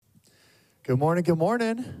Good morning, good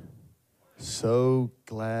morning. So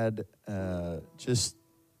glad just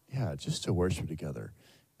to worship together.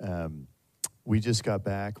 We just got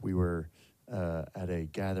back. We were at a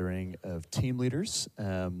gathering of team leaders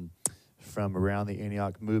from around the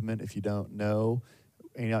Antioch movement. If you don't know,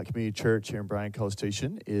 Antioch Community Church here in Bryan College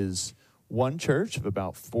Station is one church of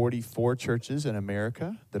about 44 churches in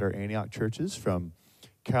America that are Antioch churches, from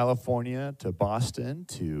California to Boston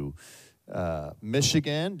to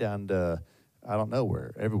Michigan down to I don't know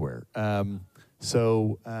where, everywhere.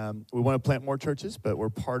 So we want to plant more churches, but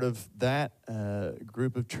we're part of that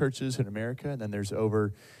group of churches in America. And then there's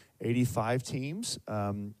over 85 teams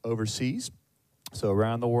overseas, so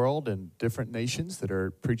around the world in different nations that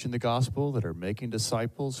are preaching the gospel, that are making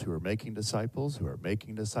disciples, who are making disciples, who are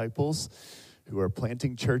making disciples, who are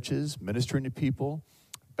planting churches, ministering to people,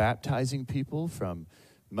 baptizing people from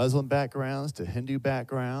Muslim backgrounds to Hindu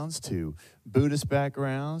backgrounds to Buddhist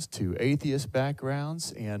backgrounds to atheist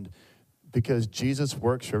backgrounds, and because Jesus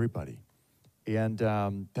works for everybody. And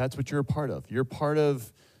that's what you're a part of. You're part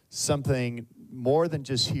of something more than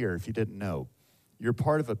just here, if you didn't know. You're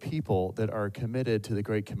part of a people that are committed to the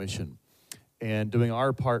Great Commission and doing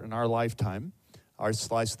our part in our lifetime, our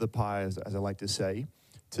slice of the pie, as I like to say,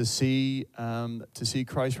 to see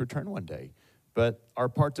Christ return one day. But our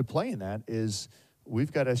part to play in that is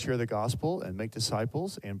we've got to share the gospel and make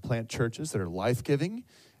disciples and plant churches that are life-giving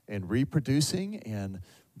and reproducing and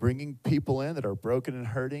bringing people in that are broken and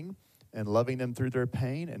hurting and loving them through their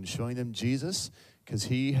pain and showing them Jesus, because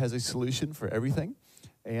he has a solution for everything.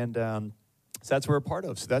 And so that's what we're a part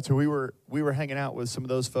of. So that's where we were hanging out with some of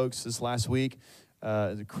those folks this last week. It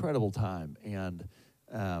was an incredible time. And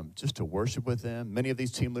just to worship with them. Many of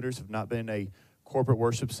these team leaders have not been in a corporate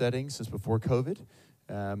worship setting since before COVID.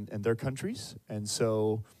 In their countries. And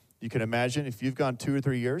so you can imagine if you've gone 2 or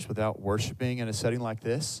 3 years without worshiping in a setting like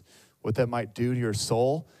this, what that might do to your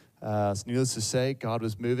soul. So needless to say, God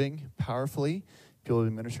was moving powerfully, people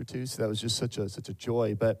to minister to, so that was just such a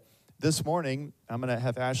joy. But this morning, I'm going to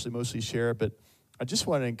have Ashley mostly share, but I just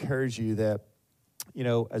want to encourage you that, you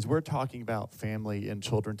know, as we're talking about family and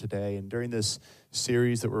children today, and during this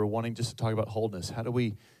series that we're wanting just to talk about wholeness, how do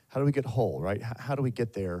we get whole, right? How do we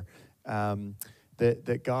get there?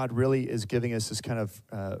 That God really is giving us this kind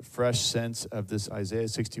of fresh sense of this Isaiah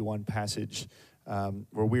 61 passage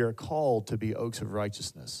where we are called to be oaks of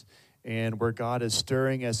righteousness, and where God is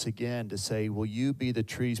stirring us again to say, will you be the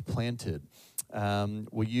trees planted?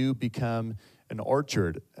 Will you become an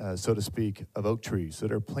orchard, so to speak, of oak trees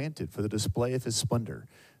that are planted for the display of his splendor?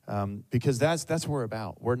 Because that's what we're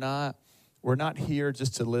about. We're not here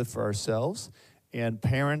just to live for ourselves. And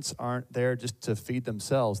parents aren't there just to feed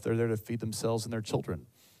themselves. They're there to feed themselves and their children,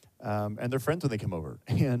 and their friends when they come over,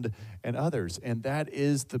 and others. And that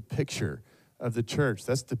is the picture of the church.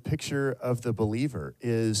 That's the picture of the believer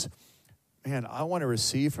is, man, I want to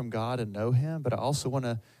receive from God and know him, but I also want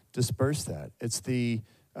to disperse that.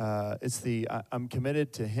 I'm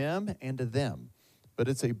committed to him and to them, but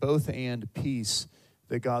it's a both and piece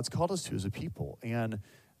that God's called us to as a people. And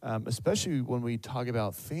especially when we talk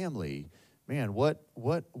about family, man,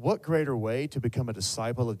 what greater way to become a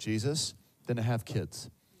disciple of Jesus than to have kids?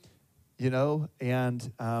 You know,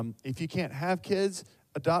 and if you can't have kids,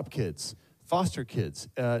 adopt kids, foster kids,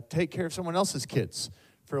 take care of someone else's kids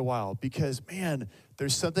for a while, because man,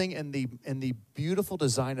 there's something in the beautiful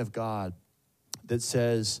design of God that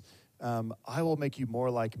says, I will make you more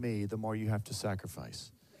like me the more you have to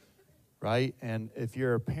sacrifice, right? And if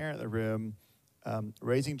you're a parent in the room,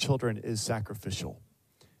 raising children is sacrificial.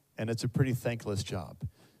 And it's a pretty thankless job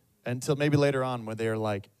until maybe later on when they're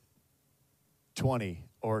like 20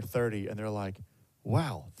 or 30 and they're like,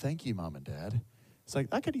 wow, thank you, Mom and Dad. It's like,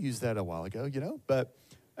 I could have used that a while ago, you know, but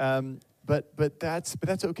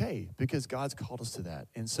that's okay, because God's called us to that.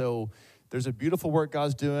 And so there's a beautiful work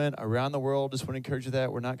God's doing around the world. Just want to encourage you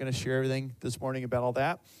that. We're not going to share everything this morning about all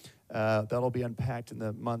that. That'll be unpacked in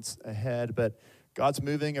the months ahead, but God's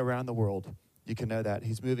moving around the world. You can know that.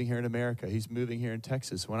 He's moving here in America. He's moving here in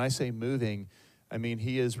Texas. When I say moving, I mean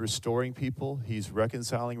he is restoring people. He's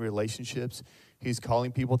reconciling relationships. He's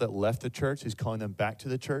calling people that left the church. He's calling them back to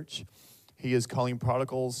the church. He is calling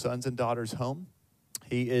prodigal sons and daughters home.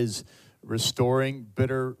 He is restoring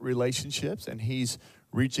bitter relationships, and he's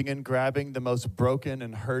reaching and grabbing the most broken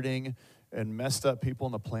and hurting and messed up people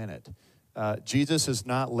on the planet. Jesus is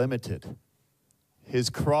not limited.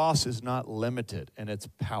 His cross is not limited in its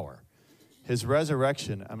power. His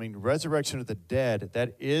resurrection of the dead,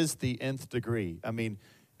 that is the nth degree. I mean,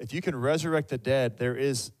 if you can resurrect the dead, there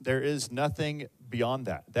is nothing beyond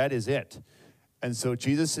that. That is it. And so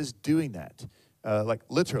Jesus is doing that. Like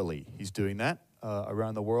literally, he's doing that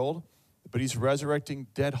around the world. but he's resurrecting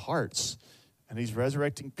dead hearts, and he's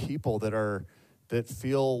resurrecting people that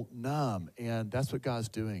feel numb, and that's what God's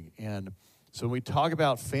doing. And so when we talk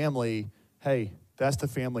about family, hey, that's the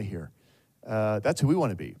family here. That's who we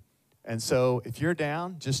want to be. And so if you're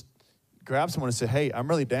down, just grab someone and say, hey, I'm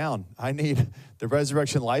really down. I need the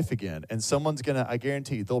resurrection life again. And someone's going to, I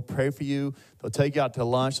guarantee you, they'll pray for you. They'll take you out to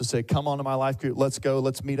lunch. They'll say, come on to my life group. Let's go.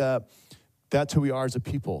 Let's meet up. That's who we are as a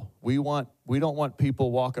people. We don't want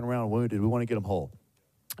people walking around wounded. We want to get them whole.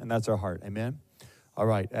 And that's our heart. Amen? All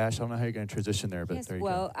right, Ash, I don't know how you're going to transition there, but yes, there you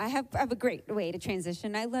well, go. I have a great way to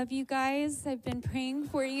transition. I love you guys. I've been praying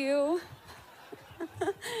for you.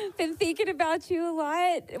 Been thinking about you a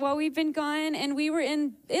lot while we've been gone, and we were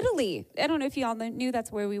in Italy. I don't know if you all knew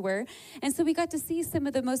that's where we were. And so we got to see some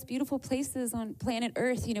of the most beautiful places on planet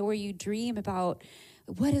Earth, you know, where you dream about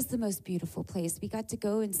what is the most beautiful place. We got to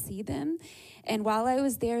go and see them. And while I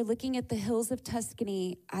was there looking at the hills of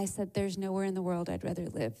Tuscany, I said, there's nowhere in the world I'd rather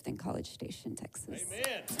live than College Station, Texas.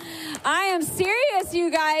 Amen. I am serious,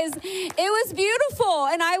 you guys. It was beautiful.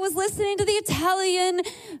 And I was listening to the Italian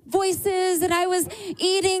voices, and I was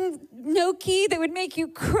eating gnocchi that would make you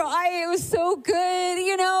cry. It was so good.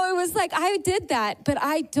 You know, it was like, I did that, but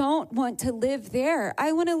I don't want to live there.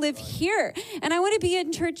 I want to live here, and I want to be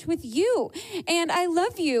in church with you. And I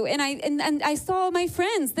love you. And I saw my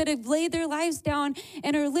friends that have laid their lives down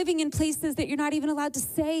and are living in places that you're not even allowed to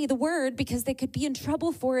say the word because they could be in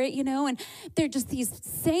trouble for it, you know, and they're just these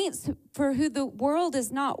saints for who the world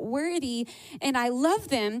is not worthy. And I love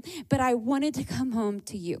them, but I wanted to come home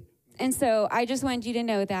to you. And so I just wanted you to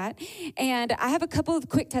know that. And I have a couple of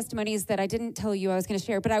quick testimonies that I didn't tell you I was going to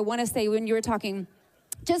share, but I want to say when you were talking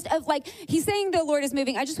just of like, he's saying the Lord is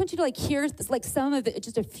moving. I just want you to like hear like some of the,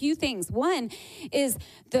 just a few things. One is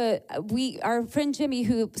our friend Jimmy,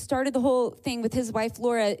 who started the whole thing with his wife,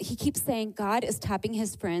 Laura, he keeps saying God is tapping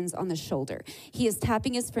his friends on the shoulder. He is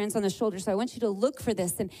tapping his friends on the shoulder. So I want you to look for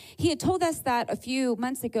this. And he had told us that a few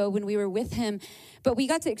months ago when we were with him, but we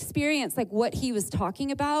got to experience like what he was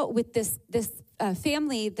talking about with this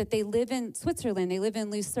family that they live in Switzerland. They live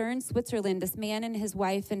in Lucerne, Switzerland, this man and his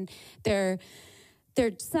wife and their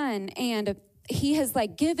son, and he has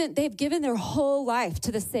they've given their whole life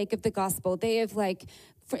to the sake of the gospel. They have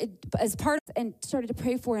as part of, and started to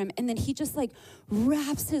pray for him. And then he just like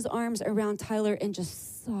wraps his arms around Tyler and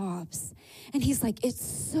just sobs. And he's like, it's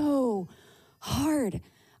so hard.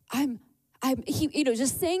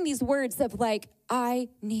 Just saying these words of like, I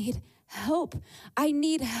need help. I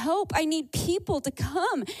need help. I need people to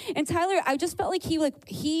come. And Tyler, I just felt like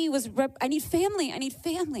I need family. I need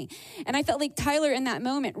family. And I felt like Tyler in that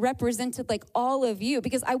moment represented like all of you,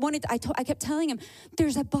 because I kept telling him,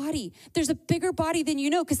 there's a bigger body than you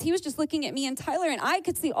know, because he was just looking at me and Tyler, and I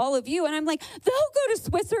could see all of you. And I'm like, they'll go to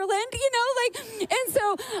Switzerland, and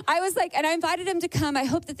so I was like, and I invited him to come. I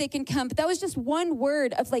hope that they can come. But that was just one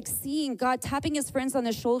word of like seeing God tapping his friends on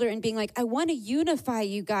the shoulder and being like, I want to unify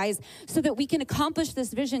you guys so that we can accomplish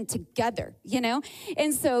this vision together,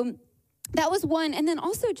 And so that was one. And then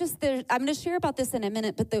also I'm going to share about this in a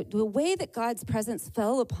minute, but the way that God's presence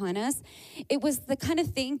fell upon us, it was the kind of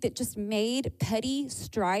thing that just made petty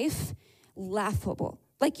strife laughable.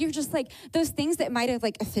 Like you're just like those things that might have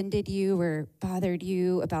like offended you or bothered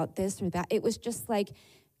you about this or that. It was just like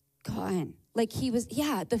gone. Like he was,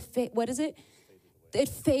 what is it? It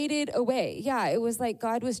faded away. Yeah, it was like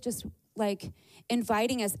God was just like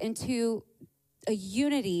inviting us into a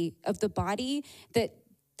unity of the body that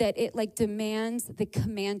it like demands the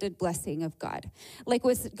commanded blessing of God. Like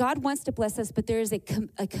God wants to bless us, but there is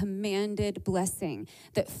a commanded blessing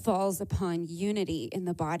that falls upon unity in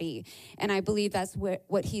the body. And I believe that's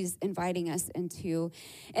what he's inviting us into.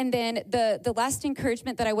 And then the last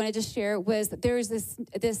encouragement that I wanted to share was there is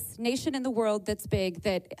this nation in the world that's big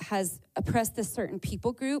that has oppressed this certain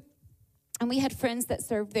people group. And we had friends that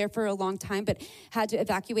served there for a long time, but had to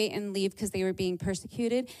evacuate and leave because they were being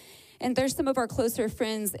persecuted. And there's some of our closer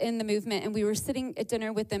friends in the movement, and we were sitting at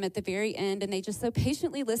dinner with them at the very end, and they just so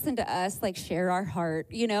patiently listened to us, like, share our heart,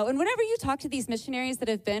 And whenever you talk to these missionaries that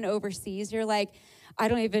have been overseas, you're like, I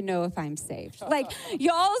don't even know if I'm saved. Like,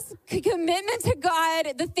 y'all's commitment to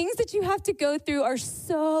God, the things that you have to go through are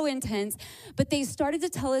so intense. But they started to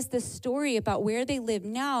tell us this story about where they live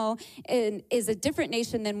now and is a different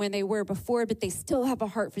nation than when they were before, but they still have a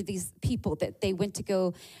heart for these people that they went to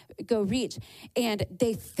go reach. And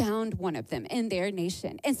they found one of them in their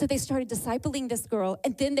nation. And so they started discipling this girl,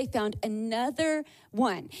 and then they found another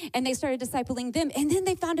one. And they started discipling them, and then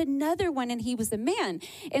they found another one, and he was a man.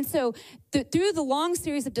 And so through the long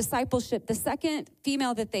series of discipleship, the second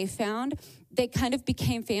female that they found, they kind of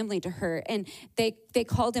became family to her, and they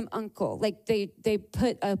called him uncle. Like they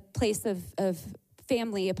put a place of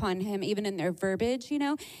family upon him, even in their verbiage,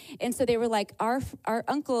 And so they were like, our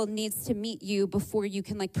uncle needs to meet you before you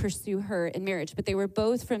can like pursue her in marriage. But they were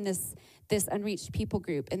both from this unreached people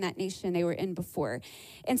group in that nation they were in before.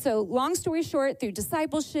 And so long story short, through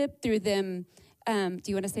discipleship, through them, do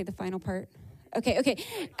you want to say the final part? Okay.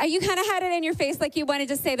 You kind of had it in your face like you wanted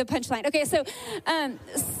to say the punchline. Okay, so,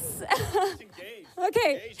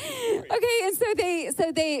 okay, and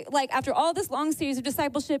so they like after all this long series of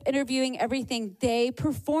discipleship, interviewing, everything, they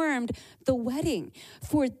performed the wedding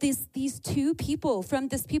for these two people from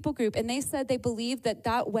this people group, and they said they believed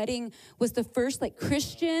that wedding was the first like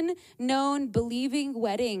Christian known believing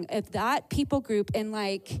wedding of that people group, and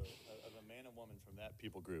like of a man and woman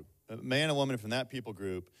from that people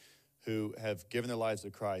group, who have given their lives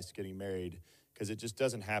to Christ, getting married, because it just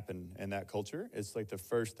doesn't happen in that culture. It's like the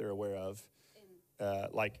first they're aware of.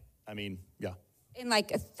 In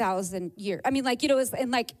like 1,000 years. I mean, like, it was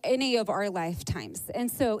in like any of our lifetimes.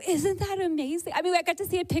 And so isn't that amazing? I mean, I got to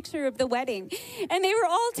see a picture of the wedding and they were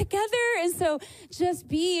all together. And so just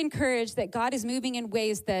be encouraged that God is moving in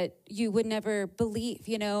ways that you would never believe,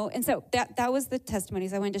 And so that was the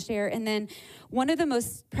testimonies I wanted to share. And then one of the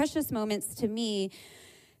most precious moments to me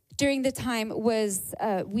during the time was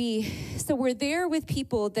we're there with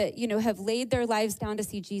people that, have laid their lives down to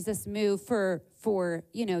see Jesus move for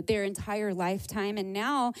their entire lifetime. And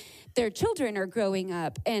now their children are growing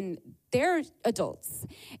up and they're adults.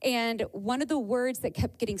 And one of the words that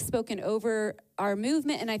kept getting spoken over our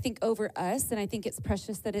movement, and I think over us, and I think it's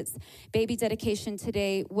precious that it's baby dedication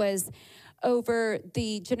today, was over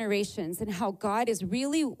the generations and how God is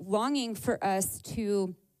really longing for us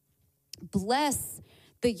to bless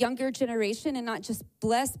the younger generation, and not just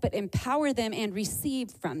bless, but empower them and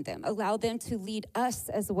receive from them. Allow them to lead us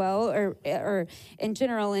as well, or in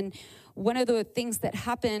general. And one of the things that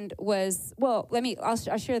happened was, I'll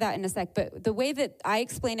share that in a sec. But the way that I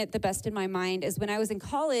explain it the best in my mind is when I was in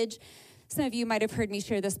college. Some of you might have heard me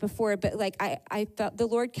share this before, but like I felt the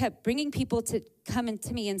Lord kept bringing people to come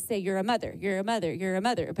into me and say, you're a mother, you're a mother, you're a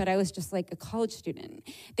mother. But I was just like a college student.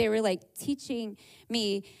 They were like teaching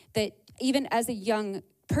me that even as a young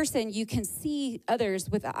person, you can see others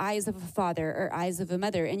with the eyes of a father or eyes of a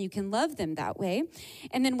mother, and you can love them that way.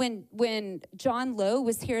 And then when John Lowe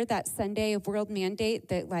was here that Sunday of World Mandate,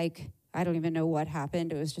 that like, I don't even know what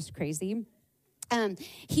happened. It was just crazy.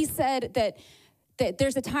 He said that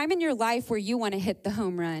there's a time in your life where you want to hit the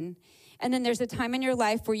home run. And then there's a time in your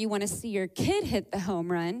life where you want to see your kid hit the home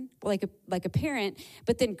run, like a parent.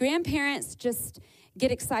 But then grandparents just get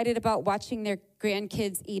excited about watching their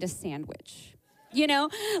grandkids eat a sandwich.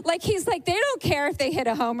 Like he's like, they don't care if they hit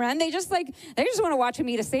a home run. They just want to watch them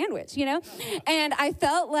eat a sandwich, And I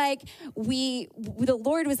felt like the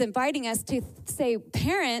Lord was inviting us to say,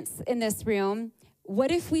 parents in this room,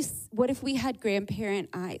 what if we had grandparent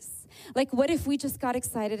eyes? Like, what if we just got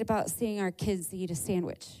excited about seeing our kids eat a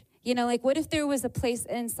sandwich? Like what if there was a place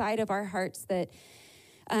inside of our hearts that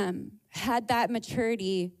had that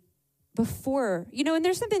maturity before, and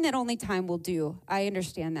there's something that only time will do. I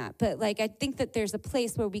understand that. But like, I think that there's a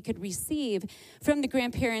place where we could receive from the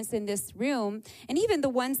grandparents in this room, and even the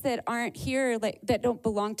ones that aren't here, like that don't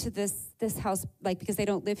belong to this house, like because they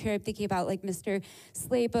don't live here. I'm thinking about like Mr.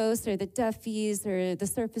 Slabos or the Duffys or the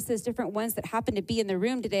Surfaces, different ones that happen to be in the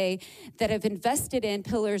room today that have invested in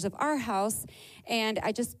pillars of our house. And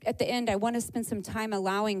I just, at the end, I want to spend some time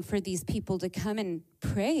allowing for these people to come and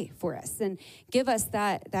pray for us and give us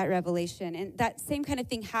that revelation. And that same kind of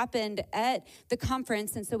thing happened at the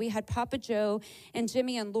conference. And so we had Papa Joe and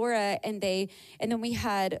Jimmy and Laura, and then we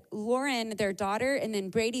had Lauren, their daughter, and then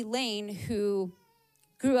Brady Lane, who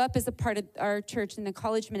grew up as a part of our church in the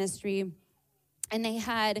college ministry. And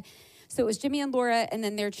so it was Jimmy and Laura and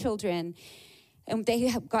then their children. And they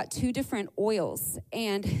have got two different oils,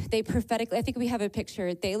 and they prophetically, I think we have a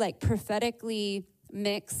picture, they like prophetically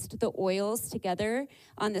mixed the oils together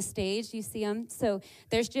on the stage. You see them? So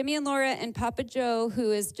there's Jimmy and Laura and Papa Joe,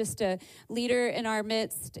 who is just a leader in our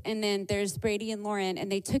midst. And then there's Brady and Lauren. And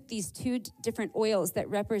they took these two different oils that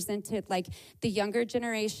represented like the younger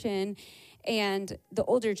generation and the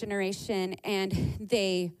older generation. And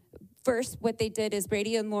what they did is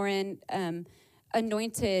Brady and Lauren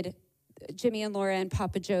anointed Jimmy and Laura and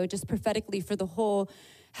Papa Joe just prophetically for the whole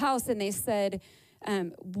house. And they said,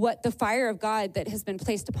 what the fire of God that has been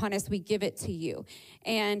placed upon us, we give it to you.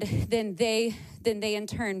 And then they in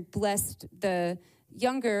turn blessed the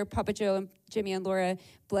younger, Papa Joe and Jimmy and Laura,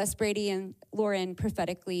 blessed Brady and Lauren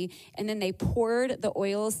prophetically, and then they poured the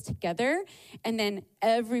oils together, and then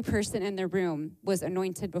every person in the room was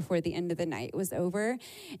anointed before the end of the night was over.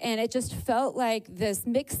 And it just felt like this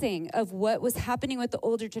mixing of what was happening with the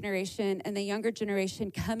older generation and the younger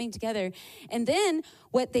generation coming together. And then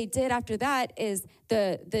what they did after that is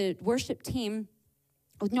the worship team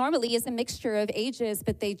normally is a mixture of ages,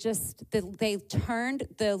 but they turned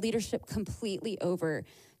the leadership completely over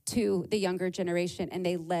to the younger generation, and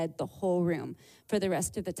they led the whole room for the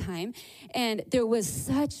rest of the time. And there was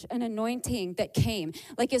such an anointing that came.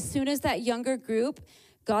 Like as soon as that younger group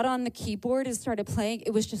got on the keyboard and started playing,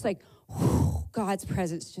 it was just like, whew, God's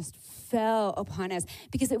presence just fell upon us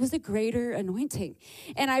because it was a greater anointing.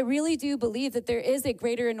 And I really do believe that there is a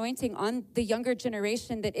greater anointing on the younger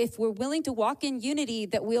generation, that if we're willing to walk in unity,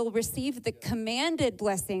 that we'll receive the commanded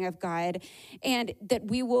blessing of God, and that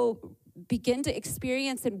we will begin to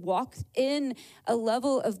experience and walk in a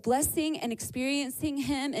level of blessing and experiencing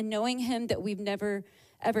him and knowing him that we've never,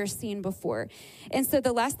 ever seen before. And so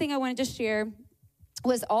the last thing I wanted to share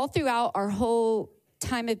was all throughout our whole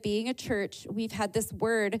time of being a church, we've had this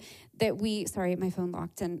word that sorry, my phone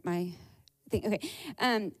locked in my thing.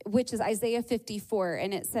 Okay. Which is Isaiah 54.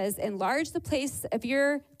 And it says, enlarge the place of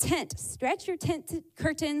your tent, stretch your tent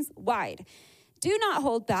curtains wide. Do not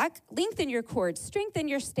hold back, lengthen your cords, strengthen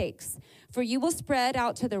your stakes, for you will spread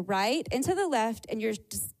out to the right and to the left, and your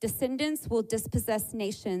descendants will dispossess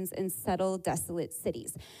nations and settle desolate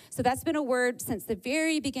cities. So that's been a word since the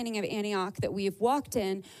very beginning of Antioch that we've walked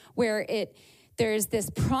in, where there's this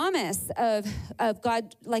promise of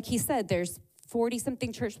God, like he said, there's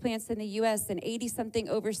 40-something church plants in the U.S. and 80-something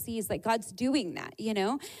overseas. Like God's doing that,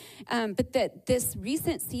 but that this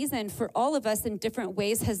recent season for all of us in different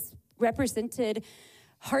ways has represented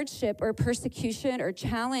hardship or persecution or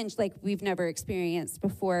challenge like we've never experienced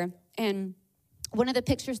before. And one of the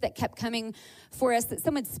pictures that kept coming for us, that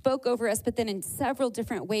someone spoke over us, but then in several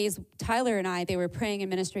different ways, Tyler and I, they were praying and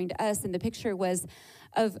ministering to us, and the picture was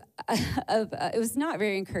of it was not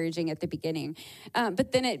very encouraging at the beginning,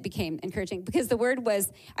 but then it became encouraging because the word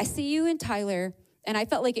was, I see you and Tyler, and I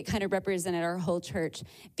felt like it kind of represented our whole church,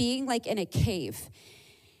 being like in a cave,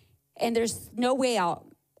 and there's no way out.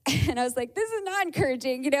 And I was like, this is not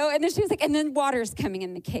encouraging, And then she was like, and then water's coming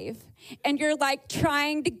in the cave. And you're like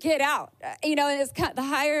trying to get out, and it's kind of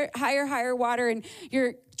the higher water, and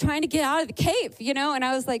you're trying to get out of the cave, And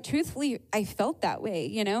I was like, truthfully, I felt that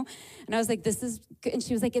way, And I was like, this is good. And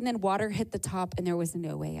she was like, and then water hit the top and there was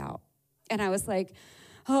no way out. And I was like,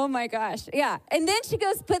 oh my gosh, yeah. And then she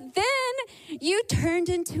goes, but then you turned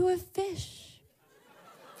into a fish.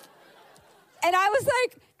 And I was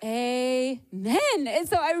like, amen. And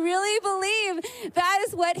so I really believe that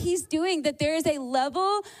is what he's doing, that there is a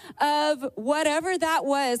level of whatever that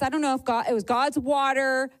was. I don't know if it was God's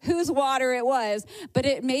water, whose water it was, but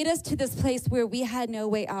it made us to this place where we had no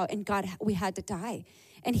way out, and we had to die.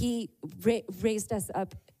 And he raised us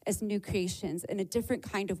up as new creations in a different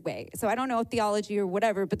kind of way. So I don't know theology or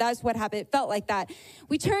whatever, but that's what happened. It felt like that.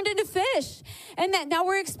 We turned into fish, and that now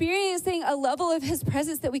we're experiencing a level of his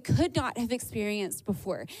presence that we could not have experienced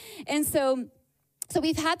before. And so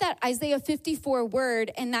we've had that Isaiah 54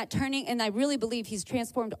 word and that turning, and I really believe he's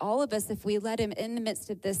transformed all of us if we let him in the midst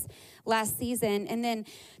of this last season. And then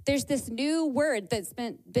there's this new word that's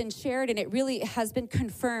been shared, and it really has been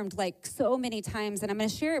confirmed like so many times. And I'm going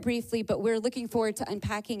to share it briefly, but we're looking forward to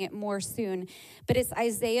unpacking it more soon. But it's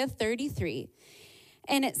Isaiah 33.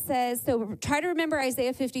 And it says, so try to remember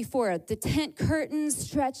Isaiah 54, the tent curtains,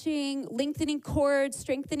 stretching, lengthening cords,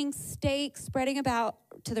 strengthening stakes, spreading about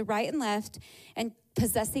to the right and left, and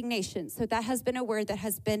possessing nations. So that has been a word that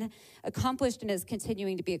has been accomplished and is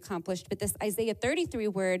continuing to be accomplished. But this Isaiah 33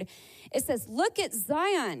 word, it says, look at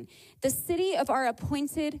Zion, the city of our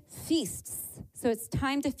appointed feasts. So it's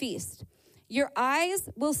time to feast. Your eyes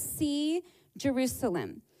will see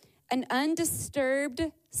Jerusalem, an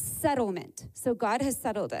undisturbed settlement. So God has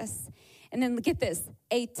settled us. And then look at this,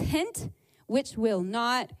 a tent which will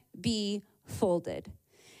not be folded.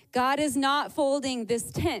 God is not folding this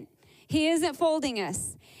tent. He isn't folding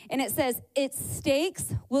us. And it says, its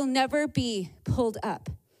stakes will never be pulled up,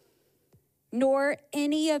 nor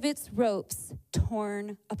any of its ropes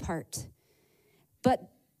torn apart.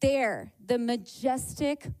 But there, the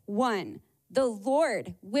majestic one, the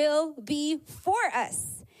Lord, will be for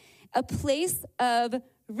us, a place of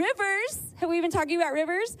rivers. Have we been talking about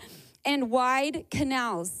rivers? And wide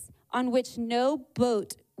canals on which no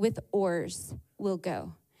boat with oars will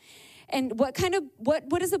go. And what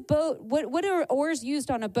is a boat? What are oars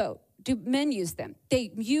used on a boat? Do men use them?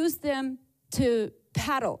 They use them to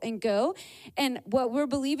paddle and go. And what we're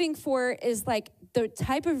believing for is like the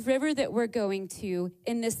type of river that we're going to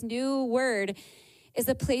in this new word is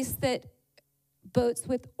a place that boats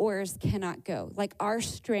with oars cannot go. Like our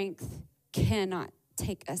strength cannot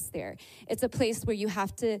take us there. It's a place where you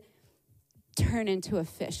have to turn into a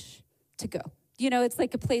fish to go. You know, it's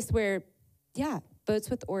like a place where, boats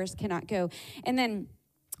with oars cannot go. And then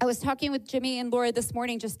I was talking with Jimmy and Laura this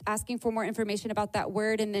morning, just asking for more information about that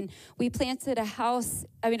word. And then we planted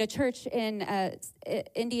a church in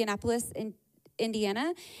Indianapolis, in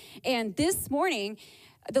Indiana. And this morning,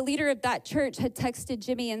 the leader of that church had texted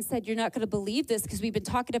Jimmy and said, you're not going to believe this, because we've been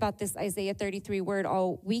talking about this Isaiah 33 word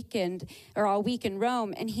all week in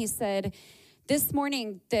Rome. And he said, this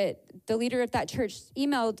morning that the leader of that church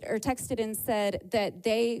emailed or texted and said that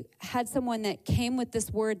they had someone that came with this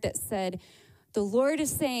word that said, the Lord is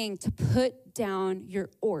saying to put down your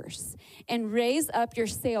oars and raise up your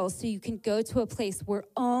sails so you can go to a place where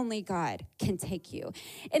only God can take you.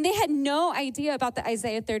 And they had no idea about the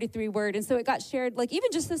Isaiah 33 word. And so it got shared, like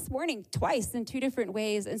even just this morning, twice in 2 different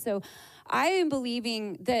ways. And so I am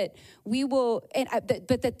believing that we will,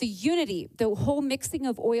 but that the unity, the whole mixing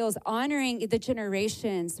of oils, honoring the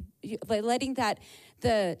generations, letting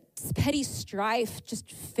the petty strife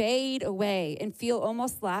just fade away and feel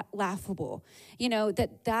almost laughable. You know,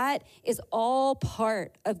 that is all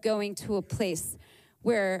part of going to a place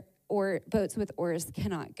where boats with oars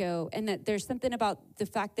cannot go. And that there's something about the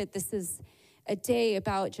fact that this is a day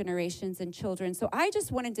about generations and children. So I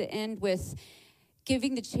just wanted to end with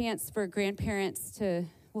giving the chance for grandparents to,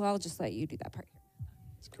 I'll just let you do that part.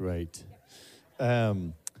 It's great.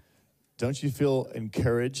 Don't you feel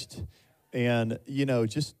encouraged? And, you know,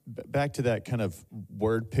 just back to that kind of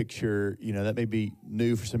word picture, you know, that may be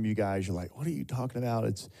new for some of you guys. You're like, what are you talking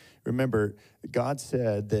about? Remember, God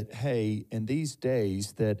said that, hey, in these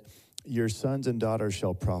days that your sons and daughters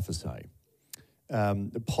shall prophesy.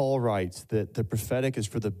 Paul writes that the prophetic is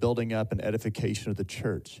for the building up and edification of the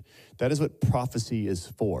church. That is what prophecy is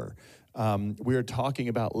for. We are talking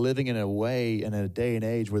about living in a way and in a day and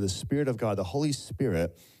age where the Spirit of God, the Holy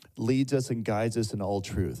Spirit, leads us and guides us in all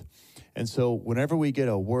truth. And so whenever we get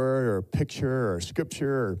a word or a picture or a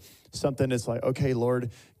scripture or something, it's like, okay,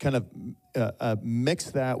 Lord, kind of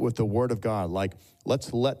mix that with the Word of God. Like,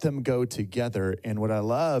 let's let them go together. And what I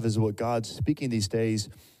love is what God's speaking these days.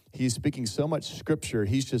 He's speaking so much scripture,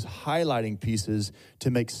 he's just highlighting pieces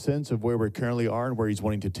to make sense of where we currently are and where he's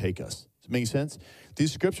wanting to take us. Does it make sense?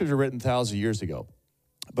 These scriptures were written thousands of years ago,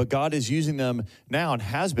 but God is using them now and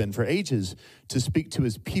has been for ages to speak to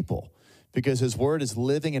his people because his word is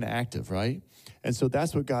living and active, right? And so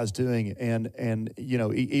that's what God's doing. And you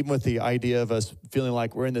know, even with the idea of us feeling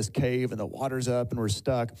like we're in this cave and the water's up and we're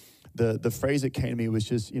stuck, the phrase that came to me was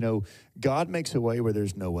just, you know, God makes a way where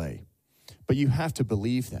there's no way. But you have to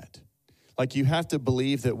believe that. Like, you have to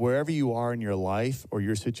believe that wherever you are in your life or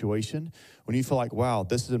your situation, when you feel like, wow,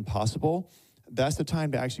 this is impossible, that's the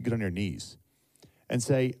time to actually get on your knees and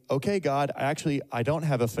say, okay, God, I don't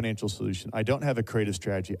have a financial solution. I don't have a creative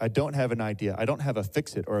strategy. I don't have an idea. I don't have a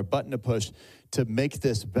fix it or a button to push to make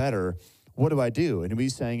this better. What do I do? And what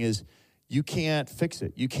he's saying is, you can't fix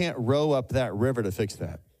it. You can't row up that river to fix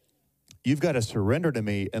that. You've got to surrender to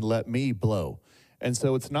me and let me blow. And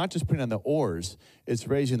so it's not just putting on the oars, it's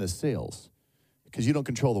raising the sails, because you don't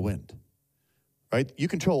control the wind, right? You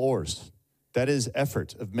control oars. That is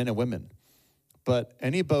effort of men and women. But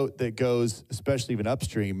any boat that goes, especially even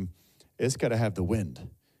upstream, it's got to have the wind.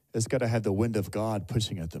 It's got to have the wind of God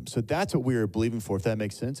pushing at them. So that's what we are believing for, if that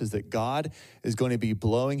makes sense, is that God is going to be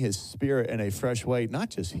blowing his Spirit in a fresh way,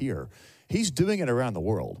 not just here. He's doing it around the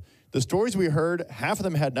world. The stories we heard, half of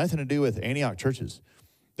them had nothing to do with Antioch churches.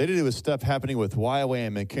 They did it with stuff happening with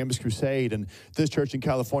YWAM and Campus Crusade and this church in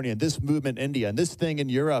California and this movement in India and this thing in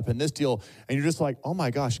Europe and this deal. And you're just like, oh my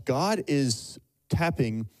gosh, God is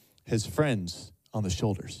tapping his friends on the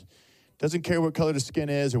shoulders. Doesn't care what color the skin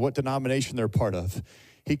is or what denomination they're part of.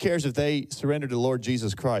 He cares if they surrender to the Lord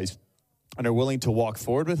Jesus Christ and are willing to walk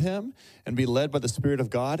forward with him and be led by the Spirit of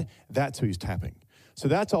God. That's who he's tapping. So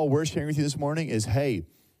that's all we're sharing with you this morning is, hey,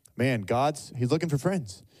 man, he's looking for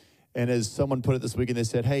friends. And as someone put it this weekend, they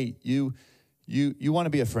said, hey, you want to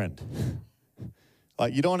be a friend.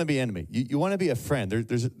 Like, you don't want to be enemy. You want to be a friend.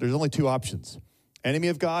 There's only two options. Enemy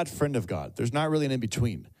of God, friend of God. There's not really an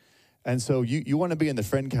in-between. And so you want to be in the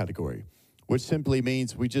friend category, which simply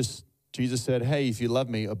means Jesus said, hey, if you love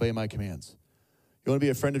me, obey my commands. You want to be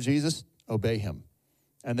a friend of Jesus? Obey him.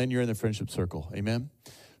 And then you're in the friendship circle. Amen?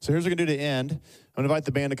 So here's what we're going to do to end. I'm going to invite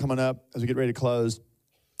the band to come on up as we get ready to close.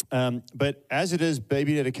 But as it is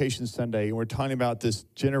Baby Dedication Sunday, and we're talking about this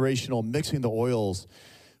generational mixing the oils,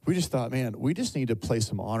 we just thought, man, we just need to place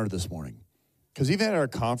some honor this morning. Because even at our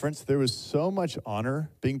conference, there was so much honor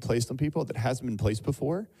being placed on people that hasn't been placed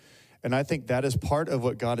before. And I think that is part of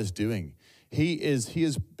what God is doing. He is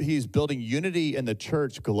building unity in the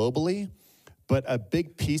church globally, but a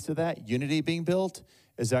big piece of that unity being built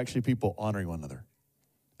is actually people honoring one another.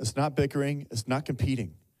 It's not bickering, it's not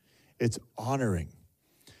competing, it's honoring.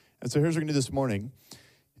 And so here's what we're gonna do this morning.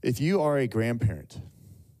 If you are a grandparent,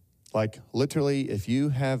 like literally if you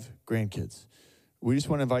have grandkids, we just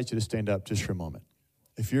want to invite you to stand up just for a moment.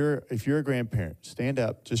 If you're a grandparent, stand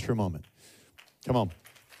up just for a moment. Come on.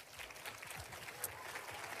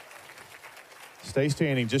 Stay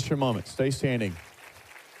standing just for a moment. Stay standing.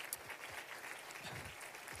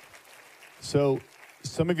 So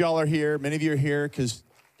some of y'all are here. Many of you are here because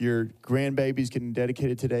your grandbaby's getting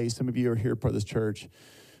dedicated today. Some of you are here part of this church.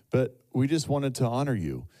 But we just wanted to honor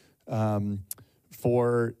you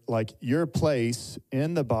for like your place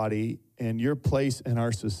in the body and your place in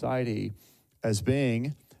our society as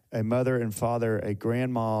being a mother and father, a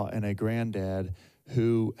grandma and a granddad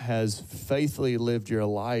who has faithfully lived your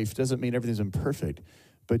life. Doesn't mean everything's imperfect,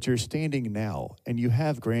 but you're standing now and you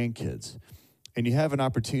have grandkids and you have an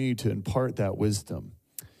opportunity to impart that wisdom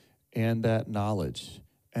and that knowledge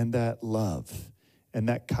and that love and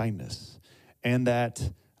that kindness and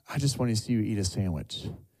that I just want to see you eat a sandwich.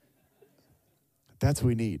 That's what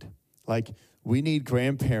we need. Like, we need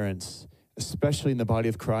grandparents, especially in the body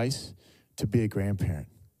of Christ, to be a grandparent.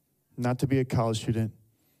 Not to be a college student,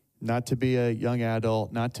 not to be a young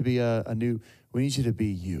adult, not to be we need you to be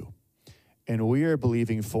you. And we are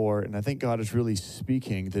believing for, and I think God is really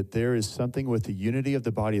speaking, that there is something with the unity of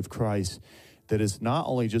the body of Christ that is not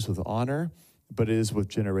only just with honor, but it is with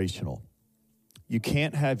generational. You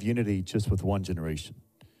can't have unity just with one generation.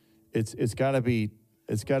 It's got to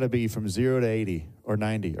be from 0 to 80 or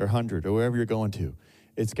 90 or 100 or wherever you're going to.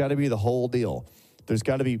 It's got to be the whole deal. There's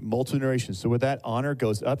got to be multiple generations. So with that, honor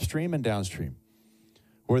goes upstream and downstream.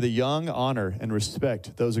 Where the young honor and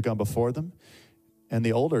respect those who come before them, and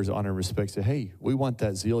the elders honor and respect say, hey, we want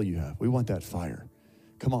that zeal you have. We want that fire.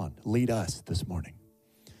 Come on, lead us this morning.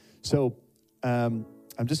 So I'm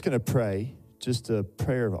just going to pray, just a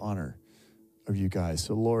prayer of honor of you guys.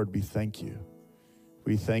 So Lord, we thank you.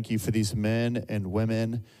 We thank you for these men and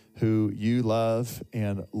women who you love.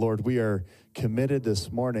 And Lord, we are committed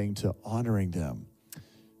this morning to honoring them.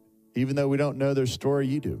 Even though we don't know their story,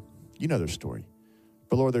 you do. You know their story.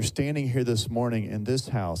 But Lord, they're standing here this morning in this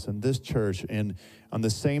house, in this church, and on the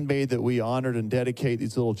same day that we honored and dedicate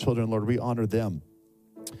these little children, Lord, we honor them.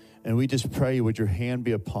 And we just pray, would your hand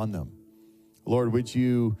be upon them? Lord, would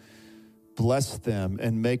you bless them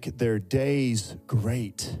and make their days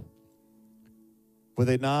great? Would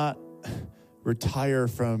they not retire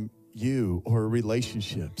from you or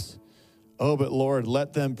relationships? Oh, but Lord,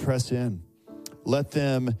 let them press in. Let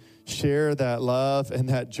them share that love and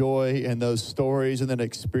that joy and those stories and that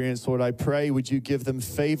experience. Lord, I pray, would you give them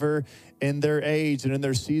favor in their age and in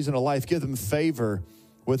their season of life? Give them favor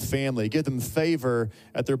with family. Give them favor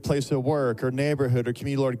at their place of work or neighborhood or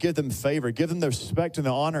community. Lord, give them favor. Give them the respect and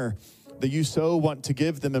the honor that you so want to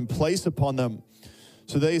give them and place upon them,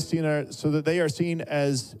 so that they are seen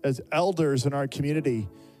as elders in our community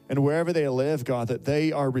and wherever they live, God, that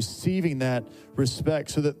they are receiving that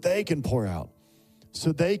respect so that they can pour out,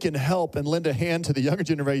 so they can help and lend a hand to the younger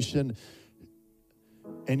generation,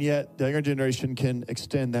 and yet the younger generation can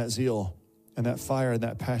extend that zeal and that fire and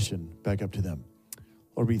that passion back up to them.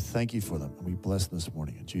 Lord, we thank you for them, and we bless them this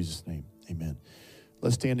morning. In Jesus' name, amen.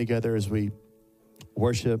 Let's stand together as we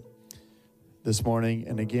worship this morning.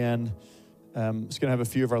 And again, just going to have a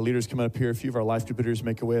few of our leaders come up here, a few of our life group leaders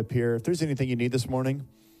make their way up here. If there's anything you need this morning,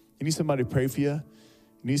 you need somebody to pray for you, you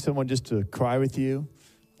need someone just to cry with you,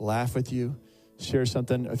 laugh with you, share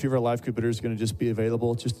something, a few of our life group leaders are going to just be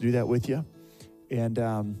available just to do that with you. And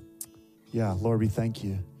Lord, we thank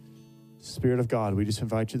you. Spirit of God, we just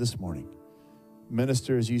invite you this morning.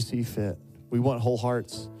 Minister as you see fit. We want whole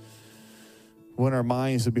hearts. We want our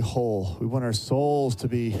minds to be whole. We want our souls to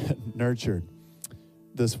be nurtured.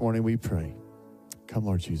 This morning we pray. Come,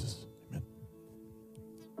 Lord Jesus.